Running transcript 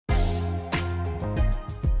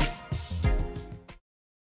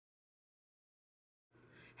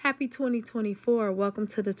Happy 2024. Welcome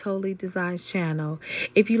to the Totally Designs channel.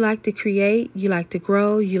 If you like to create, you like to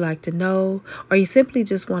grow, you like to know, or you simply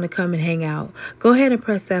just want to come and hang out, go ahead and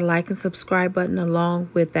press that like and subscribe button along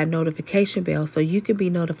with that notification bell so you can be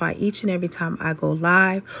notified each and every time I go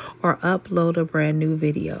live or upload a brand new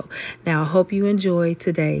video. Now, I hope you enjoy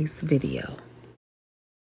today's video.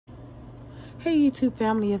 Hey YouTube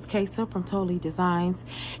family, it's Kesa from Totally Designs,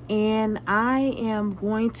 and I am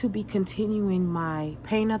going to be continuing my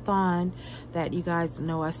Paintathon that you guys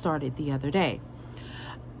know I started the other day.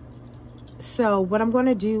 So what I'm going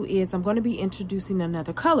to do is I'm going to be introducing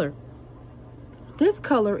another color. This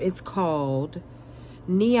color is called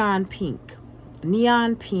Neon Pink,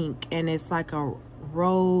 and it's like a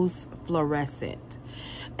rose fluorescent.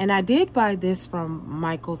 And I did buy this from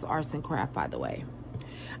Michael's Arts and Craft, by the way.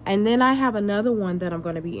 And then I have another one that I'm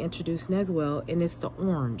going to be introducing as well, and it's the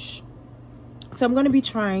orange. So I'm going to be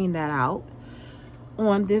trying that out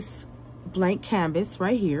on this blank canvas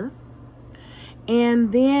right here.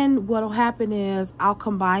 And then what will happen is I'll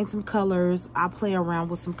combine some colors. I'll play around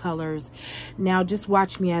with some colors. Now just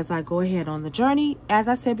watch me as I go ahead on the journey. As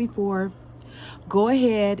I said before, go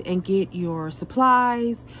ahead and get your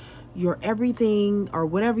supplies, your everything, or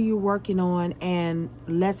whatever you're working on, and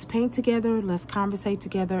let's paint together, let's conversate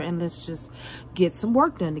together, and let's just get some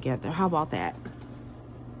work done together. How about that?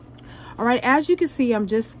 All right, as you can see, I'm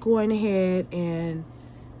just going ahead and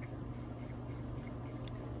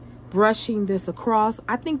brushing this across.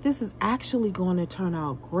 I think this is actually going to turn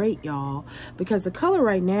out great, y'all, because the color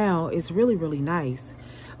right now is really nice.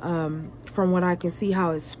 From what I can see,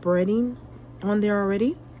 how it's spreading on there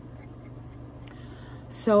already.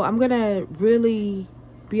 So I'm going to really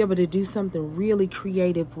be able to do something really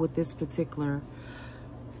creative with this particular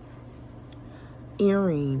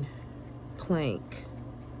earring plank.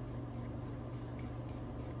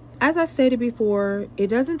 As I stated before, it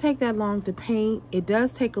doesn't take that long to paint. It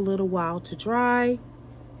does take a little while to dry.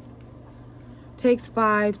 Takes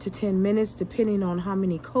 5 to 10 minutes depending on how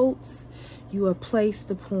many coats you have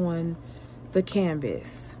placed upon the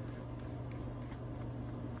canvas.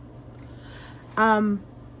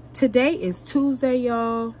 Today is Tuesday,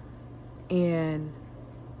 y'all, and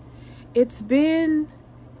it's been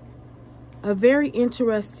a very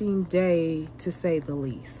interesting day, to say the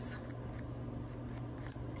least.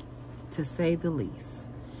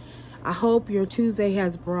 I hope your Tuesday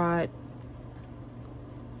has brought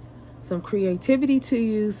some creativity to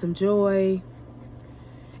you, some joy,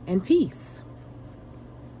 and peace.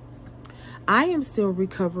 I am still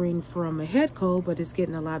recovering from a head cold, but it's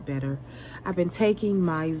getting a lot better. I've been taking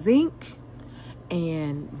my zinc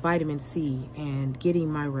and vitamin C and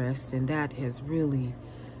getting my rest, and that has really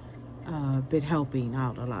been helping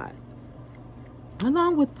out a lot,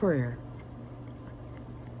 along with prayer.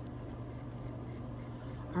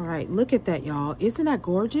 All right, look at that, y'all. Isn't that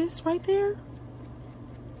gorgeous right there?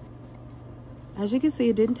 As you can see,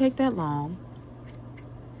 it didn't take that long.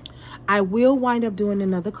 I will wind up doing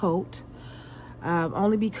another coat.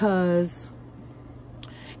 Only because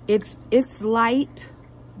it's light,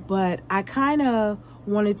 but I kind of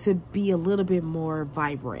wanted to be a little bit more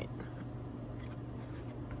vibrant.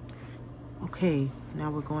 Okay, now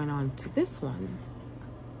we're going on to this one.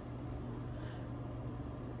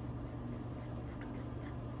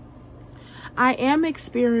 I am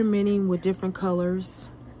experimenting with different colors.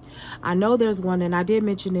 I know there's one, and I did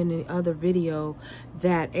mention in the other video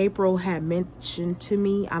that April had mentioned to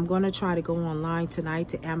me. I'm going to try to go online tonight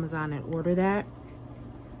to Amazon and order that.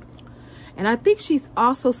 And I think she's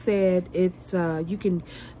also said it's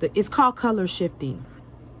it's called color shifting.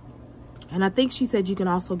 And I think she said you can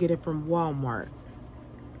also get it from Walmart.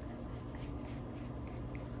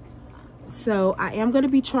 So I am going to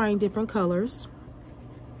be trying different colors,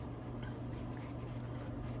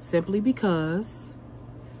 simply because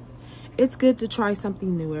it's good to try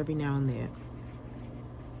something new every now and then.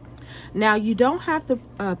 Now, you don't have to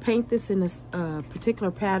paint this in a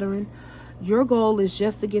particular pattern. Your goal is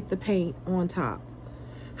just to get the paint on top.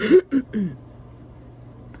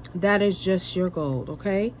 That is just your goal,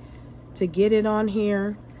 okay? To get it on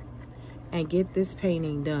here and get this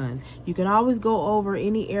painting done. You can always go over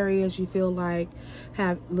any areas you feel like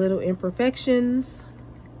have little imperfections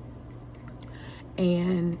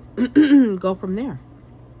and go from there.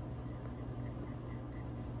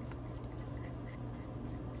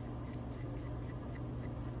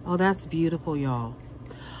 Oh, that's beautiful, y'all.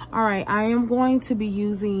 All right, I am going to be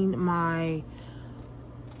using my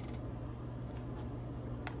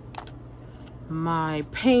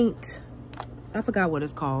paint. I forgot what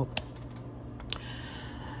it's called.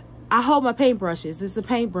 I hold my paintbrushes. It's a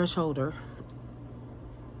paintbrush holder.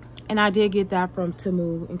 And I did get that from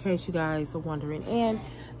Temu, in case you guys are wondering. And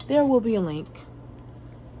there will be a link,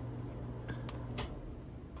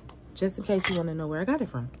 just in case you want to know where I got it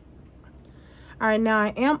from. All right, now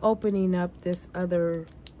I am opening up this other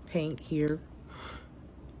paint here.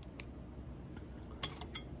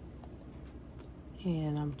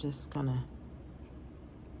 And I'm just gonna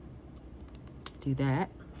do that.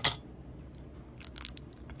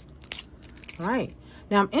 All right,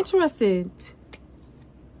 now I'm interested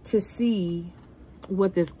to see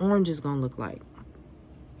what this orange is gonna look like.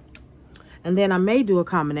 And then I may do a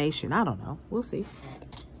combination. I don't know, we'll see.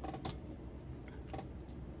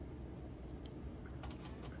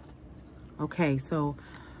 Okay, so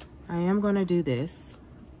I am gonna do this.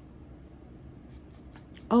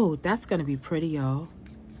 Oh, that's gonna be pretty, y'all.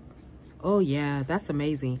 Oh yeah, that's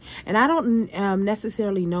amazing. And I don't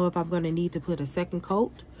necessarily know if I'm gonna need to put a second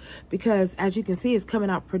coat, because as you can see, it's coming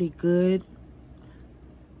out pretty good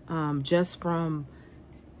just from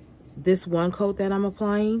this one coat that I'm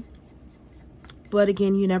applying. But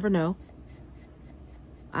again, you never know.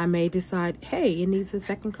 I may decide, hey, it needs a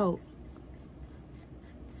second coat.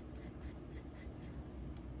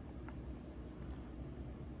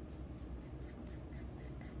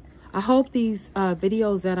 I hope these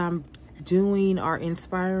videos that I'm doing are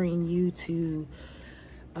inspiring you to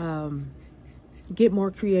get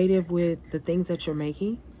more creative with the things that you're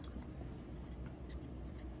making.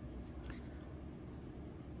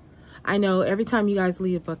 I know every time you guys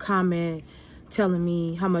leave a comment telling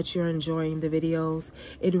me how much you're enjoying the videos,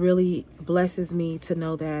 it really blesses me to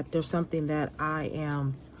know that there's something that I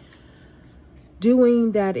am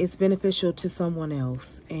doing that is beneficial to someone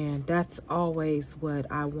else. And that's always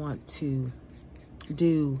what I want to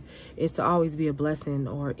do, is to always be a blessing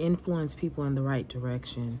or influence people in the right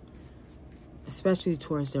direction, especially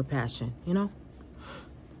towards their passion, you know?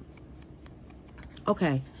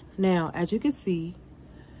 Okay, now as you can see,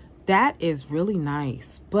 that is really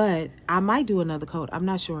nice, but I might do another coat. I'm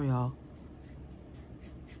not sure, y'all.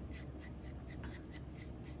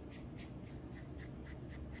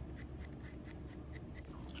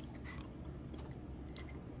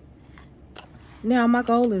 Now, my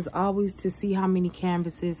goal is always to see how many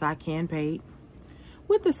canvases I can paint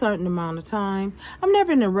with a certain amount of time. I'm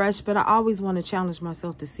never in a rush, but I always want to challenge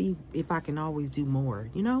myself to see if I can always do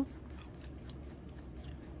more, you know?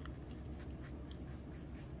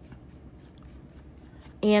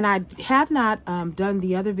 And I have not done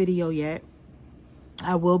the other video yet.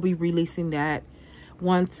 I will be releasing that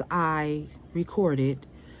once I record it,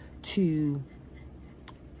 to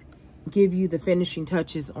give you the finishing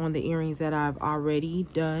touches on the earrings that I've already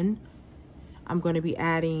done. I'm going to be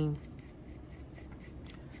adding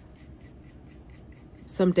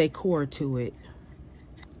some decor to it,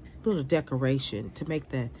 a little decoration to make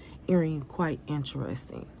the earring quite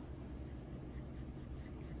interesting.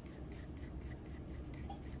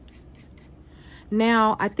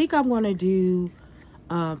 Now, I think I'm going to do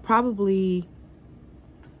probably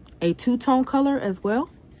a two-tone color as well.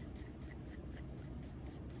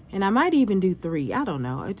 And I might even do 3. I don't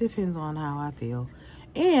know. It depends on how I feel.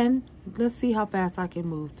 And let's see how fast I can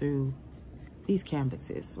move through these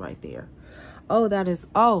canvases right there. Oh, that is,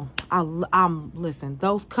 oh, listen,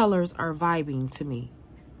 those colors are vibing to me.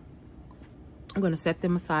 I'm going to set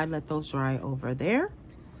them aside, let those dry over there.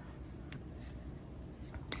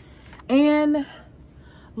 And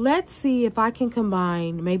let's see if I can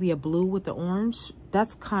combine maybe a blue with the orange.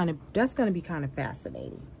 That's going to be kind of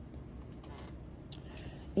fascinating.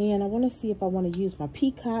 And I want to see if I want to use my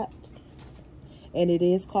peacock. And it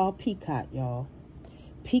is called peacock, y'all.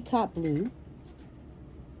 Peacock blue.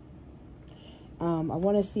 I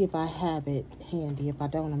want to see if I have it handy. If I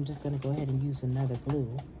don't, I'm just going to go ahead and use another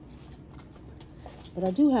blue. But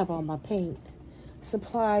I do have all my paint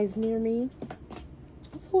supplies near me.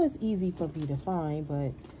 So it's easy for me to find.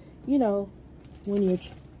 But, you know, when you're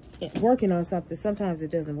working on something, sometimes it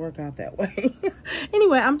doesn't work out that way.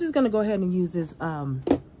 Anyway, I'm just going to go ahead and use this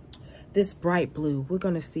this bright blue. We're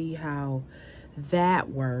going to see how that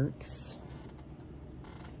works.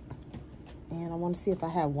 And I want to see if I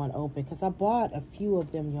have one open, because I bought a few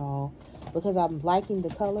of them, y'all, because I'm liking the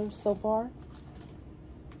colors so far.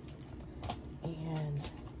 And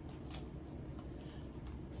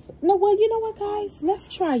so, no, well, you know what, guys?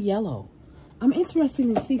 Let's try yellow. I'm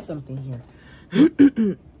interested to see something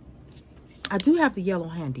here. I do have the yellow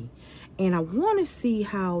handy, and I want to see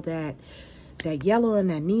how that yellow and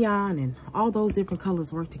that neon and all those different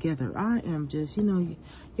colors work together. I am just, you know,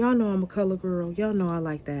 y'all know I'm a color girl. Y'all know I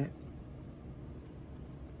like that.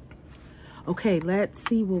 Okay, let's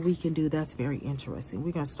see what we can do. That's very interesting.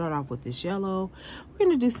 We're going to start off with this yellow. We're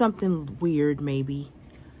going to do something weird, maybe.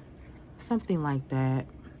 something like that.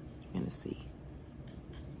 I'm gonna see.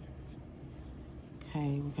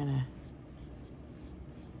 Okay,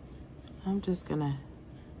 I'm just gonna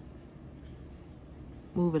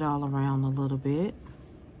move it all around a little bit.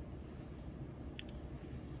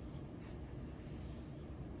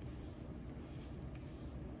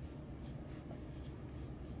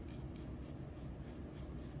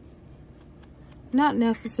 Not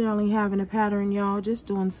necessarily having a pattern, y'all, just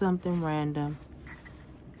doing something random.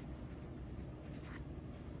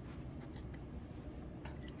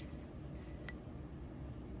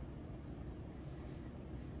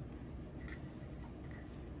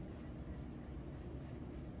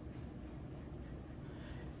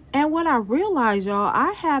 And what I realized, y'all,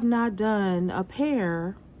 I have not done a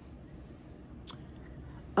pair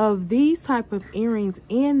of these type of earrings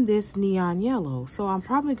in this neon yellow. So I'm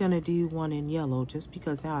probably going to do one in yellow just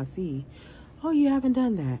because now I see, oh, you haven't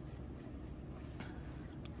done that.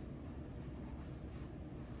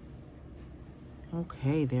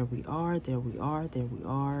 Okay, there we are, there we are, there we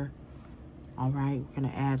are. All right, we're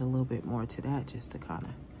going to add a little bit more to that just to kind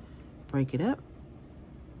of break it up.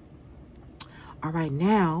 All right,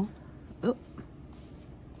 now, oh,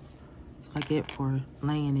 that's what I get for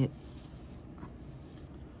laying it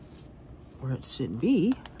where it should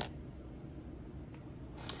be.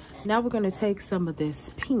 Now we're going to take some of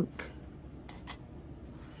this pink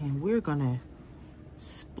and we're going to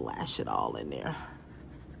splash it all in there.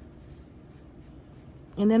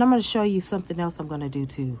 And then I'm going to show you something else I'm going to do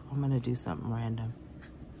too. I'm going to do something random.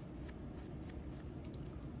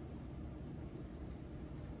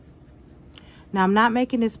 Now I'm not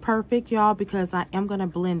making this perfect, y'all, because I am going to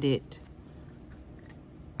blend it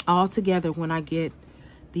all together. When I get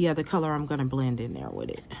the other color, I'm going to blend in there with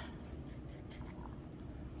it.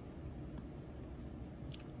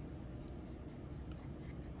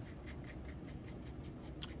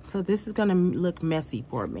 So this is going to look messy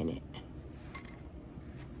for a minute.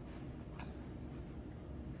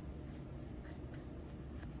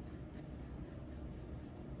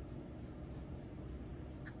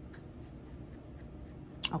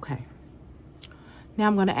 Okay. Now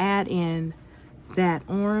I'm going to add in that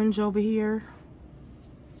orange over here.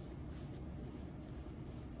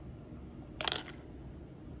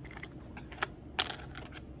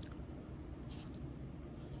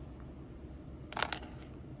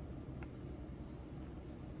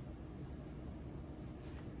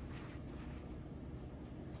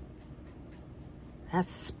 That's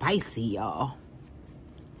spicy, y'all.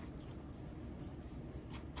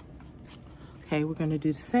 Okay, we're going to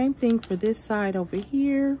do the same thing for this side over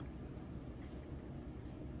here.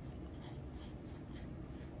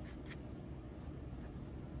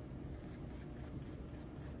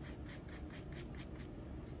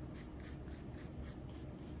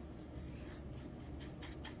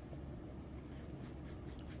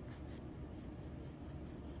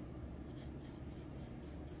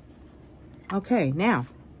 Okay, now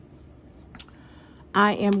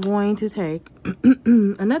I am going to take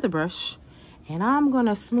another brush and I'm going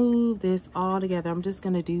to smooth this all together. I'm just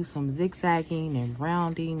going to do some zigzagging and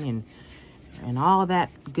rounding and all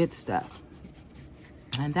that good stuff.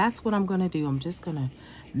 And that's what I'm going to do. I'm just going to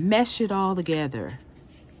mesh it all together.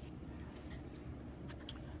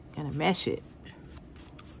 Gonna mesh it.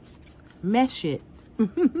 Mesh it.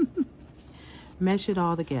 Mesh it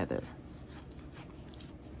all together.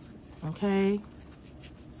 Okay.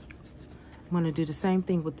 I'm going to do the same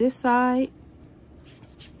thing with this side.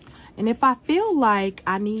 And if I feel like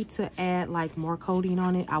I need to add like more coating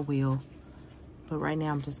on it, I will. But right now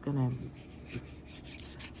I'm just going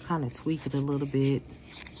to kind of tweak it a little bit.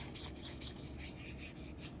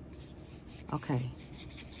 Okay.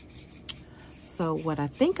 So what I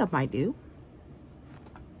think I might do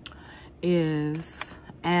is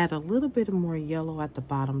add a little bit more yellow at the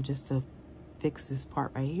bottom just to fix this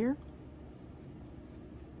part right here.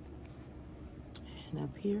 And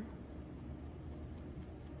up here.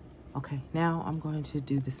 Okay, now I'm going to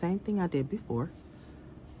do the same thing I did before.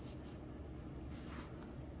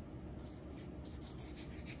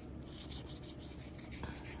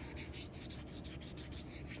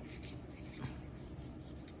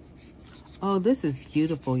 Oh, this is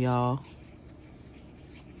beautiful, y'all.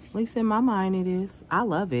 At least in my mind it is. I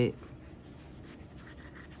love it.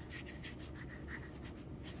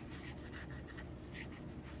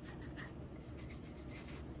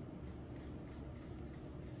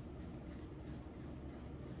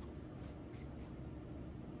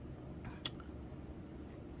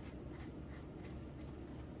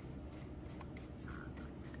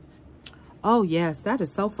 Oh yes, that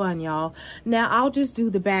is so fun, y'all. Now I'll just do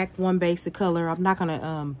the back one basic color. I'm not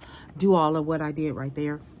gonna do all of what I did right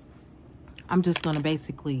there. I'm just going to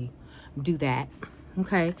basically do that.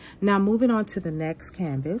 Okay, now moving on to the next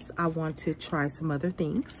canvas, I want to try some other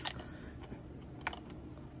things.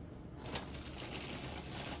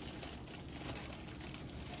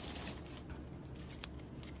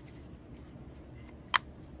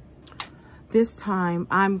 This time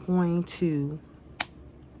I'm going to,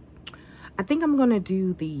 I think I'm going to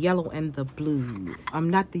do the yellow and the blue.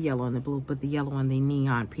 Not the yellow and the blue, but the yellow and the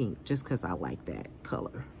neon pink, just because I like that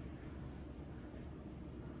color.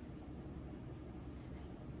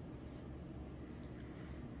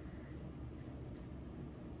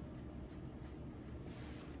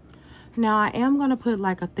 Now I am going to put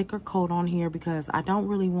like a thicker coat on here because I don't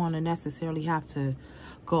really want to necessarily have to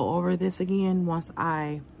go over this again once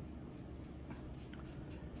I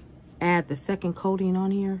add the second coating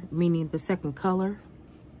on here, meaning the second color.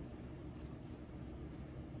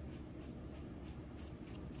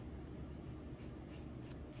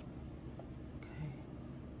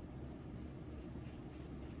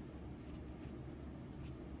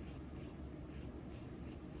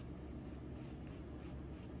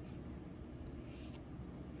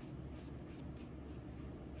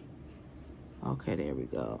 Okay, there we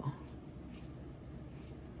go.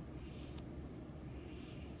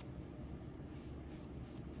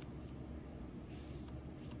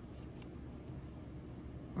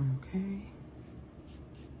 Okay.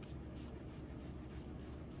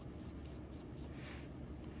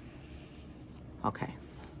 Okay.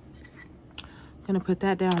 I'm gonna put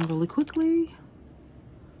that down really quickly.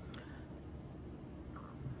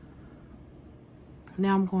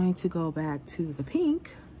 Now I'm going to go back to the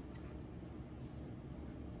pink.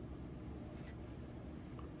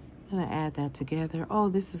 I'm gonna add that together. Oh,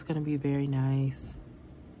 this is gonna be very nice.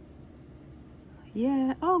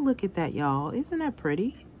 Yeah, oh, look at that, y'all. Isn't that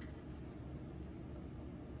pretty?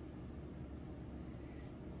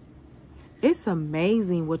 It's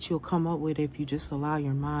amazing what you'll come up with if you just allow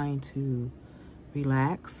your mind to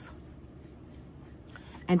relax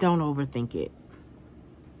and don't overthink it.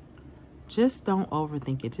 Just don't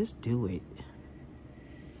overthink it. Just do it.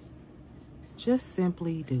 Just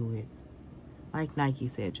simply do it. Like Nike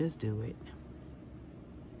said, just do it.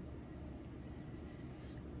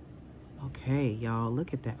 Okay, y'all,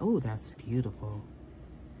 look at that. Oh, that's beautiful.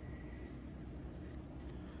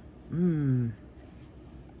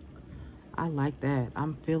 I like that.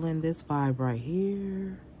 I'm feeling this vibe right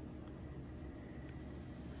here.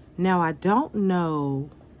 Now, I don't know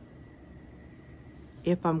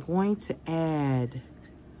if I'm going to add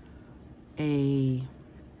a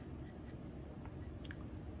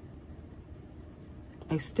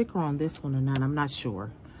sticker on this one or not. I'm not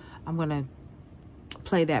sure. I'm going to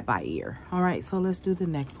play that by ear. All right, so let's do the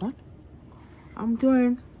next one. I'm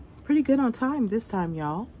doing pretty good on time this time,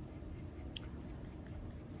 y'all,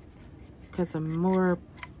 because I'm more,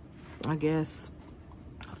 I guess,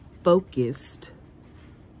 focused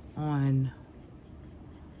on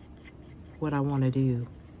what I want to do.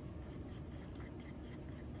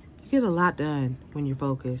 You get a lot done when you're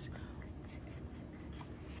focused.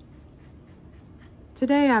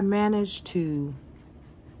 Today I managed to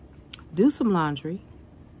do some laundry.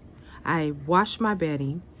 I washed my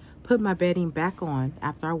bedding, put my bedding back on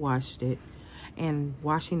after I washed it, and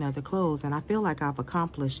washing other clothes. And I feel like I've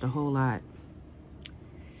accomplished a whole lot.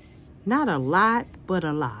 Not a lot, but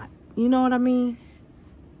a lot. You know what I mean?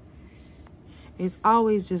 It's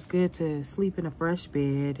always just good to sleep in a fresh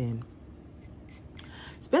bed, and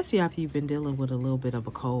especially after you've been dealing with a little bit of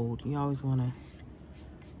a cold. You always want to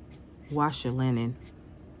wash your linen.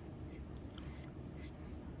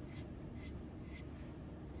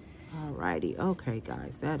 Alrighty, okay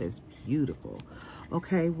guys, that is beautiful.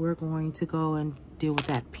 Okay, we're going to go and deal with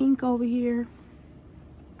that pink over here.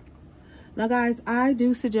 Now guys, I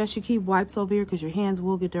do suggest you keep wipes over here because your hands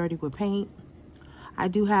will get dirty with paint. I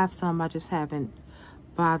do have some, I just haven't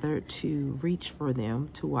bothered to reach for them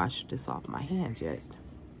to wash this off my hands yet.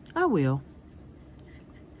 I will.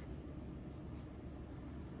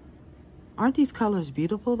 Aren't these colors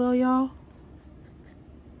beautiful though, y'all?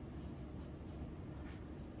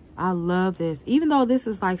 I love this. Even though this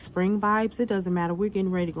is like spring vibes, it doesn't matter. We're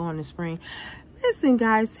getting ready to go into spring. Listen,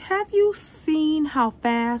 guys, have you seen how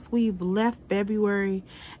fast we've left February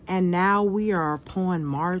and now we are upon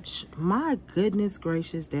March? My goodness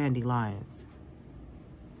gracious, dandelions.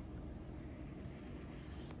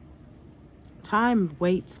 Time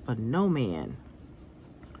waits for no man.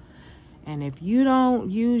 And if you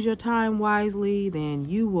don't use your time wisely, then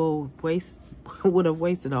you will would have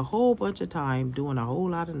wasted a whole bunch of time doing a whole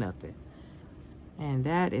lot of nothing. And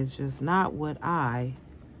that is just not what I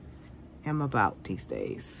am about these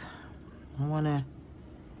days. I want to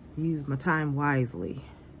use my time wisely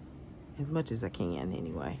as much as I can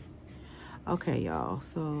anyway. Okay, y'all,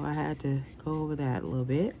 so I had to go over that a little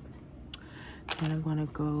bit. And I'm gonna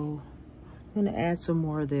add some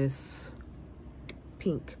more of this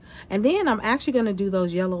pink. And then I'm actually gonna do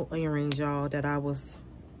those yellow earrings, y'all, that I was,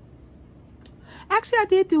 actually I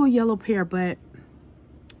did do a yellow pair, but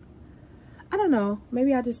I don't know,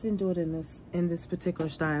 maybe I just didn't do it in this particular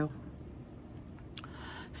style.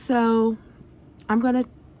 So I'm gonna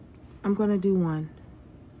do one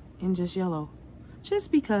in just yellow,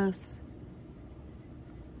 just because.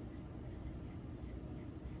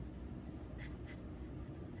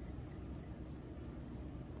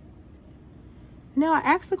 Now, I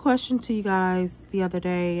asked a question to you guys the other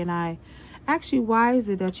day, and I asked you, why is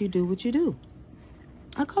it that you do what you do?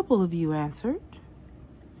 A couple of you answered.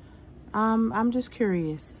 I'm just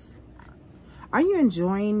curious. Are you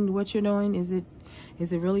enjoying what you're doing? Is it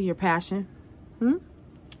really your passion?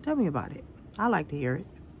 Tell me about it. I like to hear it.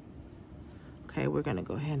 Okay, we're gonna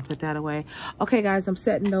go ahead and put that away. Okay, guys, I'm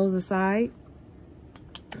setting those aside.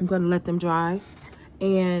 I'm gonna let them dry,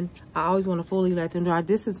 and I always want to fully let them dry.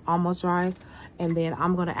 This is almost dry. And then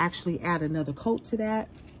I'm going to actually add another coat to that.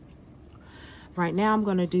 Right now, I'm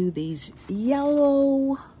going to do these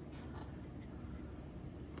yellow,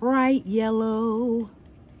 bright yellow,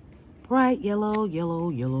 yellow.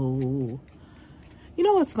 You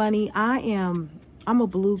know what's funny? I'm a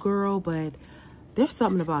blue girl, but there's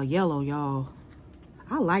something about yellow, y'all.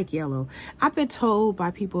 I like yellow. I've been told by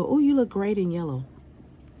people, oh, you look great in yellow.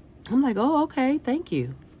 I'm like, oh, okay, thank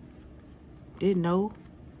you. Didn't know.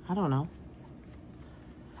 I don't know.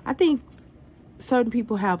 I think certain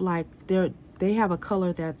people have like they have a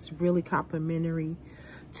color that's really complementary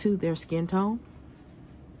to their skin tone.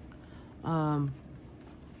 I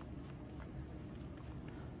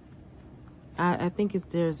think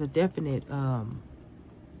there's a definite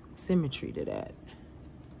symmetry to that.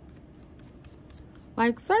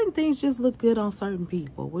 Like certain things just look good on certain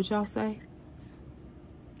people. What y'all say?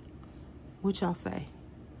 What y'all say?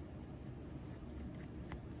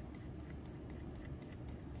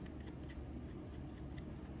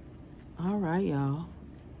 All right, y'all.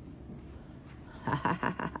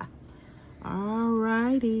 All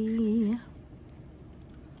righty.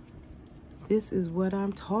 This is what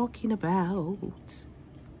I'm talking about.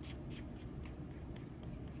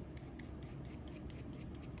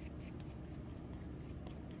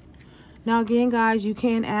 Now, again, guys, you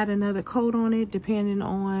can add another coat on it depending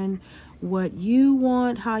on what you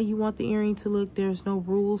want, how you want the earring to look. There's no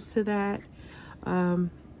rules to that.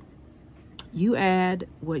 You add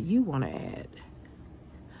what you want to add.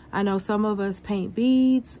 I know some of us paint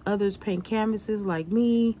beads, others paint canvases like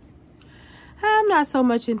me. I'm not so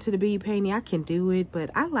much into the bead painting. I can do it,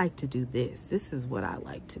 but I like to do this. This is what I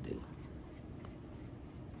like to do.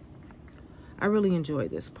 I really enjoy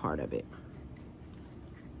this part of it.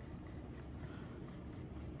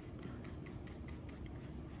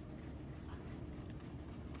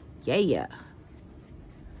 Yeah.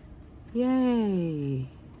 Yay.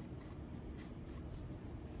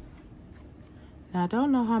 Now, I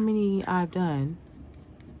don't know how many I've done.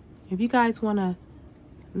 If you guys want to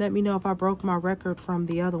let me know if I broke my record from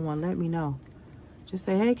the other one, let me know. Just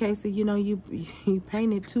say, hey, Casey, you know, you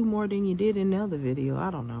painted 2 more than you did in the other video.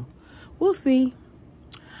 I don't know. We'll see.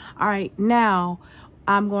 All right, now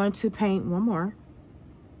I'm going to paint one more.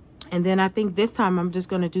 And then I think this time I'm just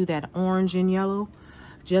going to do that orange and yellow.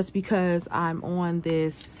 Just because I'm on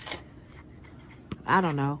this, I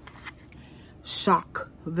don't know,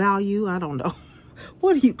 shock value. I don't know.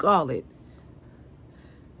 What do you call it?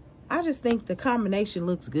 I just think the combination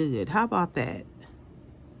looks good. How about that?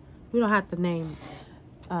 We don't have to name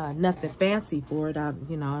nothing fancy for it,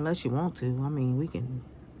 you know, unless you want to. I mean, we can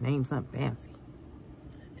name something fancy.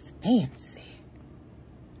 It's fancy.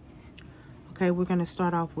 Okay, we're going to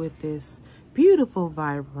start off with this beautiful,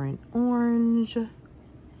 vibrant orange.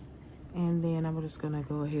 And then I'm just going to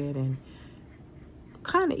go ahead and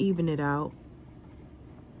kind of even it out.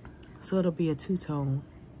 So it'll be a 2-tone.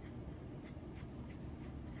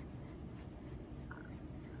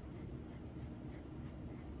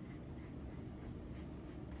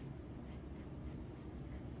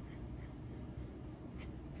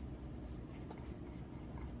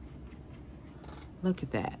 Look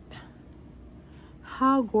at that.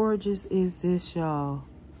 How gorgeous is this, y'all?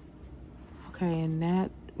 Okay, and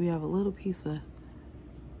that we have a little piece of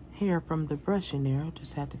hair from the brush in there. I'll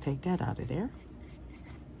just have to take that out of there.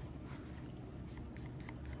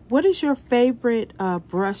 What is your favorite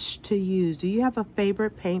brush to use? Do you have a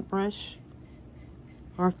favorite paintbrush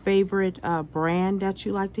or favorite brand that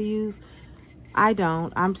you like to use? I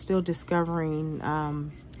don't. I'm still discovering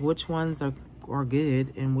which ones are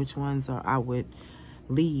good and which ones are I would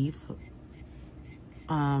leave.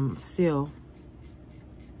 Still.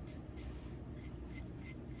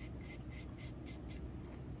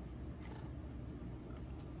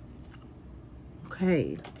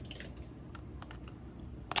 Okay.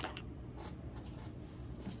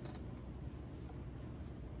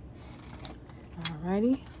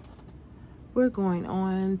 Alrighty. We're going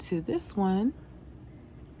on to this one.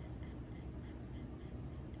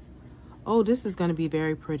 Oh, this is going to be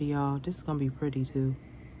very pretty, y'all. This is going to be pretty too.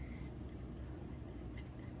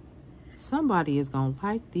 Somebody is going to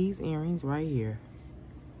like these earrings right here.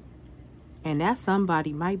 And that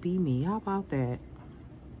somebody might be me. How about that?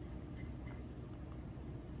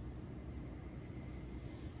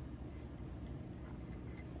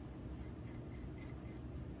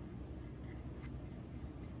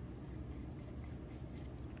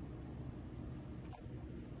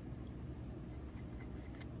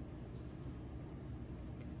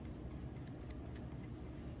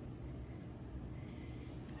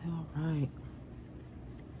 Right.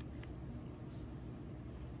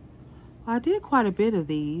 I did quite a bit of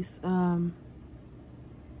these.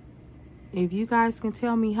 If you guys can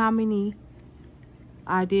tell me how many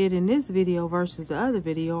I did in this video versus the other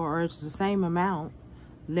video, or it's the same amount,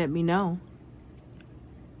 let me know.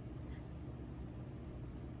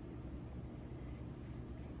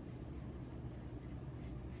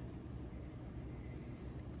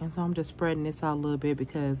 And so I'm just spreading this out a little bit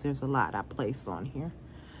because there's a lot I placed on here.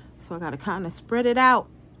 So I got to kind of spread it out.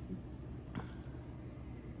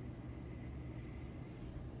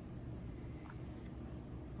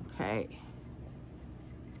 Okay.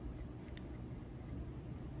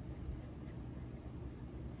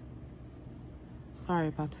 Sorry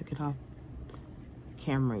if I took it off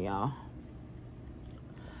camera, y'all.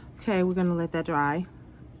 Okay, we're going to let that dry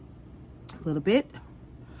a little bit.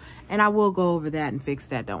 And I will go over that and fix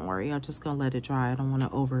that. Don't worry. I'm just going to let it dry. I don't want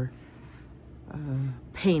to over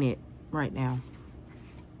paint it right now.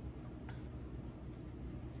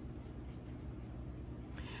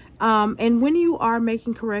 And when you are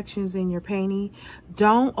making corrections in your painting,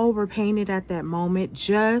 don't over paint it at that moment.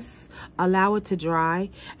 Just allow it to dry,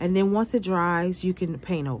 and then once it dries, you can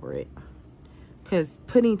paint over it. Because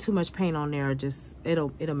putting too much paint on there, just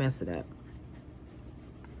it'll mess it up.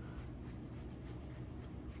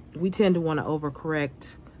 We tend to want to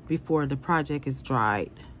overcorrect before the project is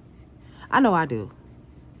dried. I know I do.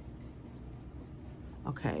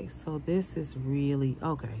 Okay, so this is really,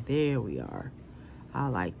 okay, there we are. I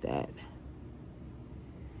like that.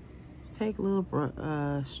 Let's take little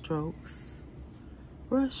brush strokes.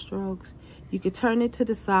 You could turn it to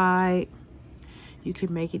the side. You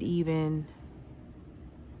can make it even.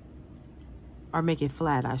 Or make it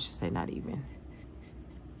flat, I should say, not even.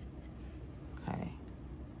 Okay.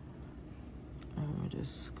 And we're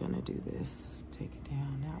just gonna do this. Take it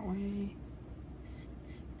down that way.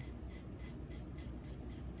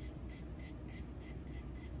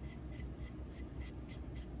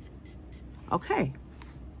 Okay,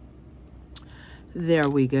 there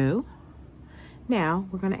we go. Now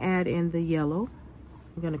we're going to add in the yellow.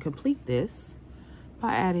 We're going to complete this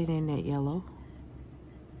by adding in that yellow.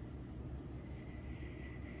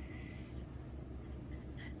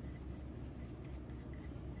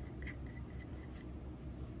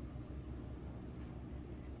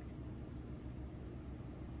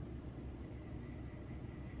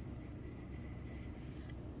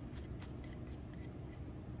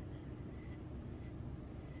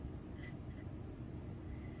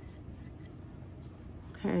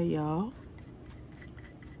 Okay, y'all.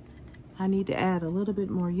 I need to add a little bit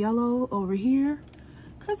more yellow over here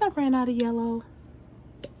because I ran out of yellow.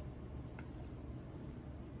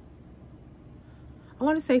 I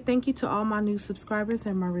want to say thank you to all my new subscribers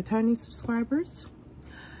and my returning subscribers.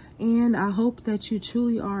 And I hope that you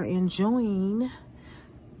truly are enjoying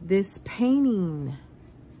this painting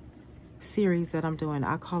series that I'm doing.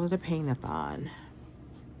 I call it a Paintathon.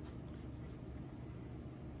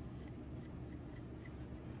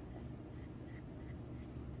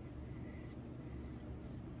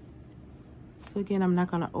 So again, I'm not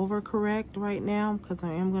going to overcorrect right now because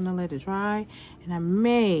I am going to let it dry. And I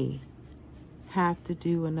may have to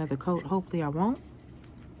do another coat. Hopefully I won't.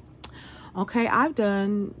 Okay, I've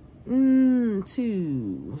done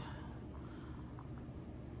 2.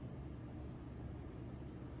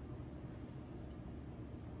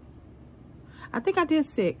 I think I did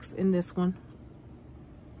 6 in this one.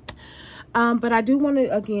 But I do want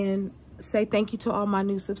to, again, say thank you to all my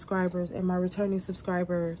new subscribers and my returning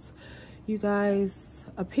subscribers. You guys,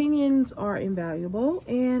 opinions are invaluable,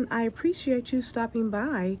 and I appreciate you stopping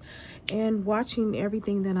by and watching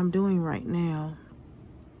everything that I'm doing right now.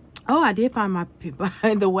 Oh, I did find my,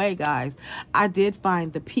 by the way, guys, I did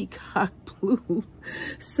find the peacock blue.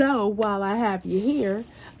 So while I have you here,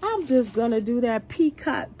 I'm just going to do that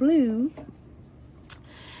peacock blue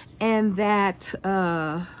and that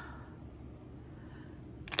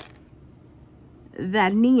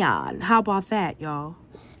neon. How about that, y'all?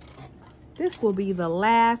 This will be the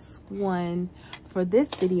last one for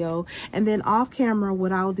this video. And then off camera,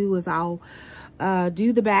 what I'll do is I'll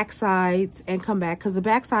do the back sides and come back, because the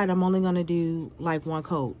back side I'm only going to do like one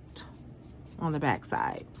coat on the back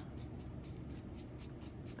side.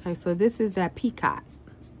 Okay, so this is that peacock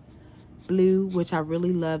blue, which I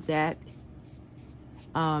really love that.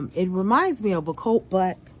 It reminds me of a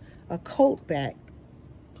cobalt,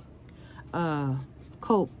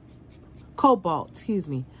 excuse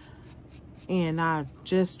me. And I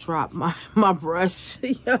just dropped my brush,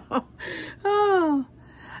 y'all. Oh,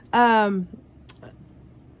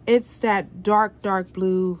 it's that dark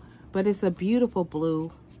blue, but it's a beautiful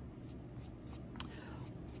blue.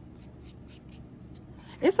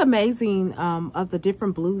 It's amazing of the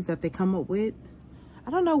different blues that they come up with. I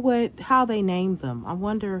don't know how they name them. I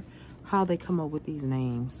wonder how they come up with these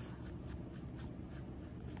names.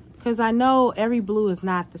 Because I know every blue is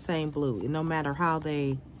not the same blue, no matter how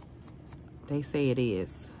they say it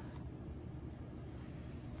is.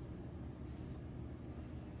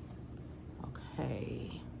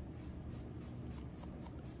 Okay.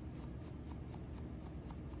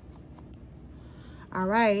 All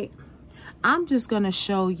right. I'm just going to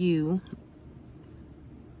show you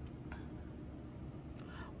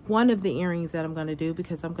one of the earrings that I'm going to do,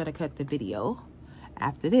 because I'm going to cut the video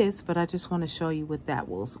after this, but I just want to show you what that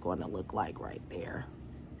was going to look like right there.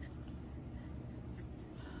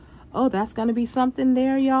 Oh, that's going to be something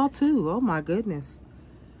there, y'all, too. Oh, my goodness.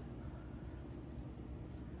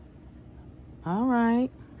 All right.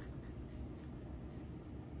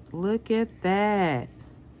 Look at that.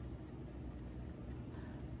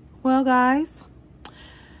 Well, guys,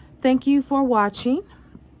 thank you for watching.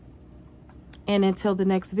 And until the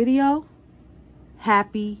next video,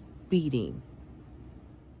 happy beading.